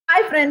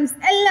Hi friends,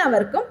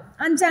 എല്ലാവർക്കും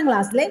 5ാം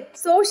ക്ലാസ്സിലെ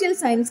social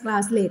science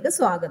ക്ലാസ്സിലേക്ക്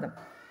സ്വാഗതം.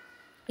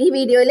 ഈ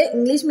വീഡിയോയിൽ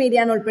ഇംഗ്ലീഷ്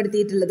മീഡിയമാണ്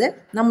ഉൾപ്പെടുത്തിയിട്ടുള്ളത്.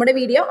 നമ്മുടെ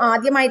വീഡിയോ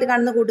ആദ്യമായിട്ട്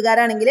കാണുന്ന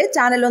കൂട്ടുകാരാണെങ്കിൽ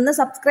ചാനൽ ഒന്ന്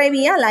സബ്സ്ക്രൈബ്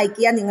ചെയ്യുക, ലൈക്ക്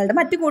ചെയ്യുക, നിങ്ങളുടെ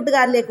മറ്റു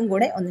കൂട്ടുകാരിലേക്കും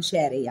കൂടെ ഒന്ന്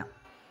ഷെയർ ചെയ്യുക.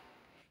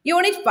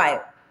 Unit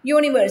 5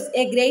 universe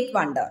A great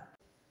wonder.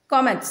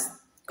 Comets.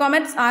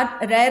 Comets are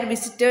rare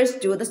visitors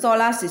to the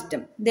solar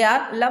system. They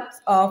are lumps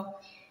of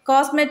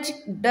cosmic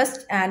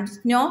dust and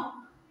snow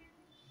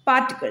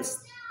particles.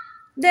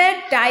 Their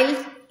tail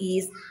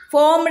is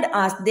formed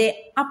as they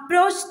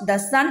approach the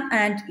sun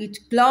and it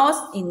glows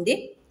in the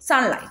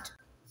sunlight.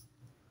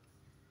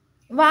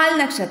 വാൽ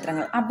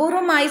നക്ഷത്രങ്ങൾ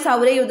അപൂർവമായി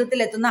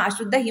സൗരയൂഥത്തിലെത്തുന്ന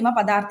അശുദ്ധ ഹിമ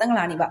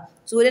പദാർത്ഥങ്ങളാണിവ.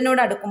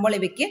 സൂര്യനോട് അടുക്കുമ്പോൾ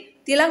ഇവയ്ക്ക്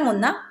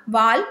തിളങ്ങുന്ന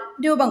വാൽ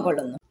രൂപം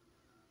കൊള്ളുന്നു.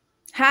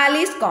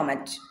 Halley's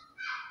comet.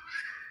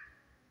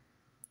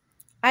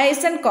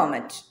 Eisen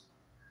comet.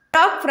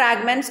 Rock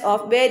fragments of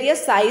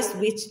various size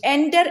which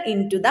enter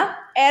into the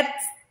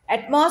Earth's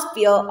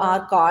atmosphere are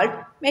called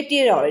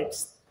meteoroids.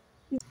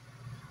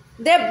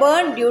 They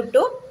burn due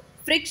to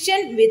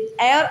friction with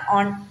air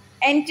on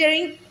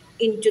entering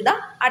into the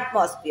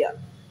atmosphere.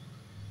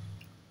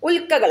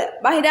 ഉൽക്കകൾ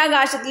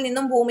ബഹിരാകാശത്തിൽ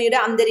നിന്നും ഭൂമിയുടെ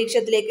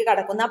അന്തരീക്ഷത്തിലേക്ക്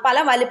കടക്കുന്ന പല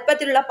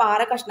വലിപ്പത്തിലുള്ള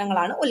പാറ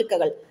കഷ്ണങ്ങളാണ്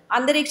ഉൽക്കകൾ.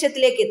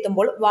 അന്തരീക്ഷത്തിലേക്ക്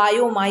എത്തുമ്പോൾ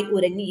വായുവുമായി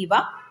ഉരഞ്ഞ്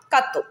ഇവ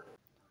കത്തും.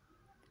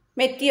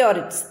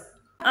 മെറ്റിയോറിറ്റ്സ്.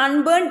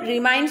 Unburned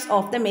remains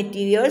of the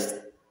meteors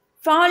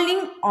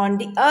falling on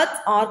the earth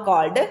are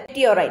called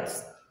meteorites.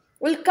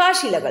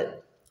 ഉൽക്കാശിലകൾ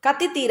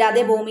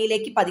കത്തിത്തീരാതെ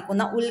ഭൂമിയിലേക്ക്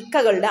പതിക്കുന്ന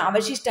ഉൽക്കകളുടെ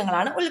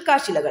അവശിഷ്ടങ്ങളാണ്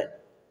ഉൽക്കാശിലകൾ.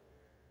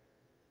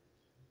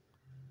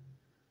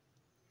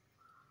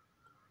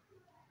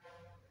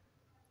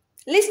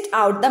 List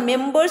out the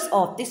members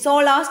of the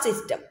solar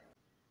system.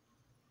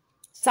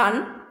 Sun,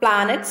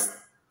 planets,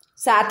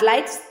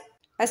 satellites,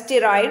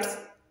 asteroids,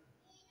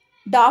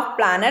 dwarf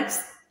planets,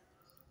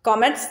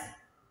 comets,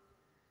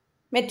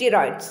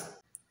 meteoroids.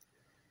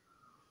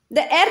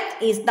 The Earth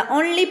is the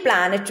only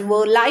planet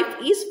where life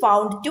is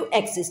found to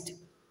exist.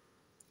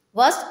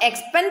 Vast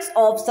expanse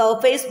of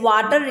surface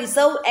water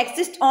reserve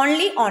exists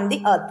only on the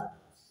Earth.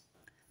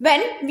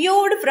 When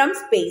viewed from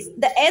space,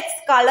 the Earth's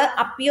color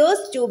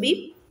appears to be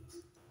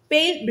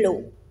pale blue.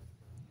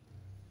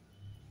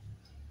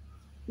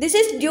 This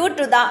is due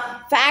to the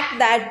fact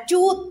that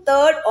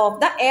 2/3 of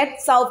the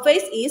Earth's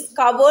surface is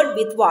covered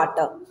with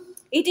water.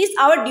 It is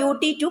our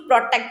duty to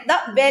protect the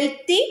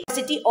wealthy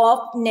diversity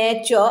of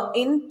nature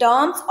in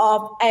terms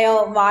of air,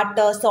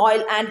 water,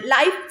 soil and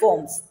life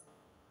forms.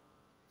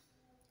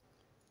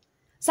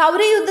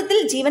 സൗരയൂഥത്തിൽ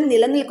ജീവൻ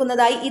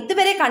നിലനിൽക്കുന്നതായി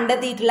ഇതുവരെ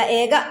കണ്ടെത്തിയിട്ടുള്ള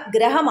ഏക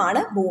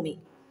ഗ്രഹമാണ് ഭൂമി.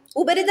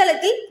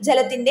 ഉപരിതലത്തിൽ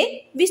ജലത്തിന്റെ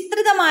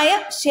വിസ്തൃതമായ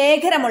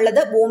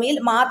ശേഖരമുള്ളത് ഭൂമിയിൽ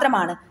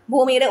മാത്രമാണ്.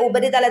 ഭൂമിയുടെ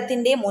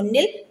ഉപരിതലത്തിന്റെ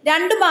മുന്നിൽ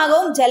രണ്ടു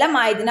ഭാഗവും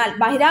ജലമായതിനാൽ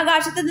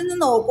ബഹിരാകാശത്ത് നിന്ന്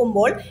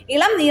നോക്കുമ്പോൾ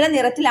ഇളം നീല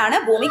നിറത്തിലാണ്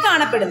ഭൂമി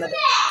കാണപ്പെടുന്നത്.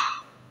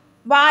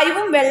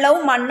 വായുവും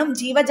വെള്ളവും മണ്ണും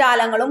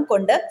ജീവജാലങ്ങളും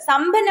കൊണ്ട്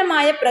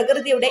സമ്പന്നമായ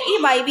പ്രകൃതിയുടെ ഈ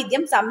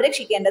വൈവിധ്യം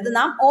സംരക്ഷിക്കേണ്ടത്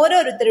നാം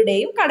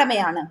ഓരോരുത്തരുടെയും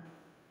കടമയാണ്.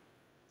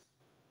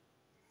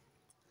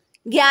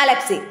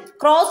 Galaxy.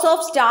 Cross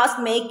of stars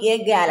make A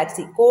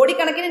Galaxy.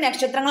 കോടിക്കണക്കിന്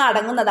നക്ഷത്രങ്ങൾ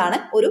അടങ്ങുന്നതാണ്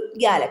ഒരു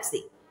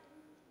Galaxy.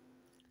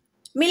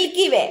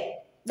 Milky way.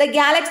 The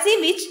galaxy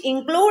which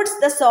includes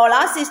the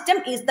solar system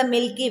is the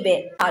Milky Way,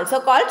 also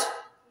called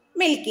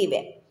Milky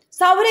Way.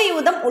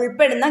 സൗരയൂഥം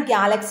ഉൾപ്പെടുന്ന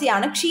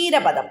ഗാലക്സിയാണ്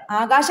ക്ഷീരപഥം.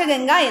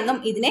 ആകാശഗംഗ എന്നും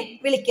ഇതിനെ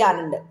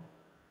വിളിക്കാറുണ്ട്.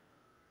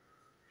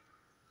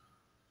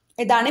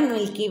 ഇതാണ്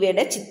മിൽക്കി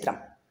വേയുടെ ചിത്രം.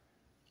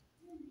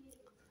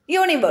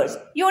 Universe.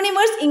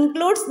 Universe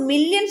includes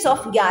millions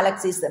of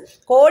galaxies.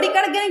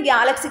 കോടിക്കണക്കിന്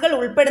ഗാലക്സികൾ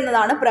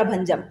ഉൾപ്പെടുന്നതാണ്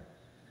പ്രപഞ്ചം.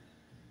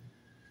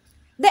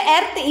 The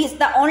Earth is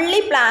the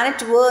only planet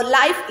where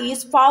life is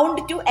found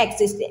to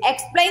exist.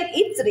 Explain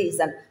its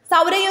reason.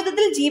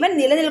 സൗരയൂഥത്തിൽ ജീവൻ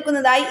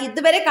നിലനിൽക്കുന്നതായി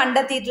ഇതുവരെ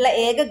കണ്ടെത്തിയിട്ടുള്ള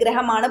ഏക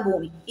ഗ്രഹമാണ്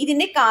ഭൂമി.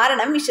 ഇതിന്റെ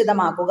കാരണം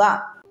വിശദമാക്കുക.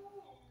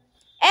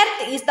 Earth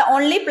is the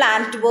only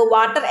planet where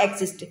water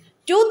exists.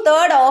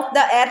 2/3 of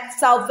the Earth's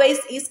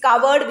surface is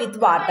covered with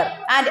water,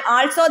 and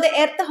also the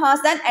Earth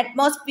has an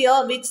atmosphere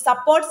which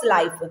supports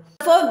life.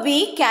 Therefore, we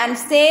can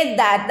say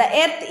that the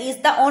Earth is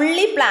the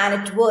only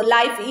planet where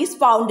life is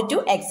found to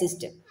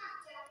exist.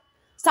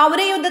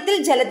 സൗരയൂഥത്തിൽ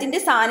ജലത്തിന്റെ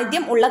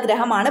സാന്നിധ്യം ഉള്ള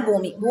ഗ്രഹമാണ്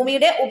ഭൂമി.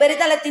 ഭൂമിയുടെ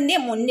ഉപരിതലത്തിന്റെ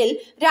മുന്നിൽ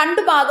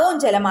രണ്ടു ഭാഗവും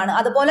ജലമാണ്.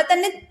 അതുപോലെ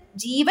തന്നെ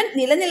ജീവൻ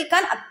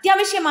നിലനിൽക്കാൻ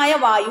അത്യാവശ്യമായ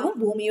വായുവും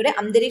ഭൂമിയുടെ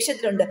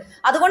അന്തരീക്ഷത്തിലുണ്ട്.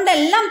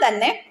 അതുകൊണ്ടെല്ലാം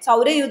തന്നെ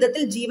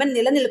സൗരയൂഥത്തിൽ ജീവൻ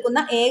നിലനിൽക്കുന്ന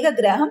ഏക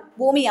ഗ്രഹം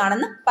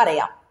ഭൂമിയാണെന്ന്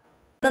പറയാം.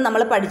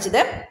 നമ്മൾ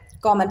പഠിച്ചത്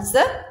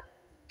കോമറ്റ്സ്,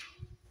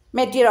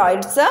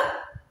 മെറ്റിറോയിഡ്സ്,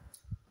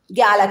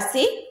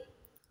 ഗാലക്സി,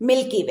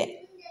 മിൽക്കി വേ.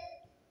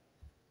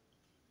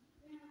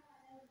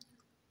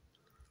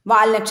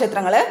 വാൽ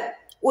നക്ഷത്രങ്ങള്,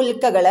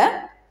 ഉൽക്കകള്,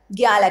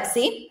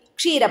 ഗാലക്സി,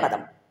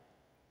 ക്ഷീരപഥം.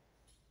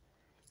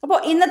 അപ്പോൾ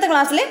ഇന്നത്തെ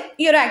ക്ലാസ്സിൽ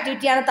ഈ ഒരു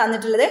ആക്ടിവിറ്റിയാണ്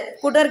തന്നിട്ടുള്ളത്.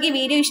 കൂട്ടുകാർക്ക് ഈ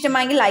വീഡിയോ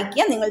ഇഷ്ടമായെങ്കിൽ ലൈക്ക്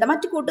ചെയ്യുക, നിങ്ങളുടെ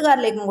മറ്റു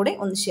കൂട്ടുകാരിലേക്കും കൂടെ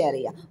ഒന്ന് ഷെയർ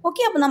ചെയ്യുക.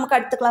 ഓക്കെ, അപ്പോൾ നമുക്ക്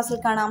അടുത്ത ക്ലാസ്സിൽ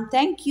കാണാം.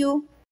 താങ്ക്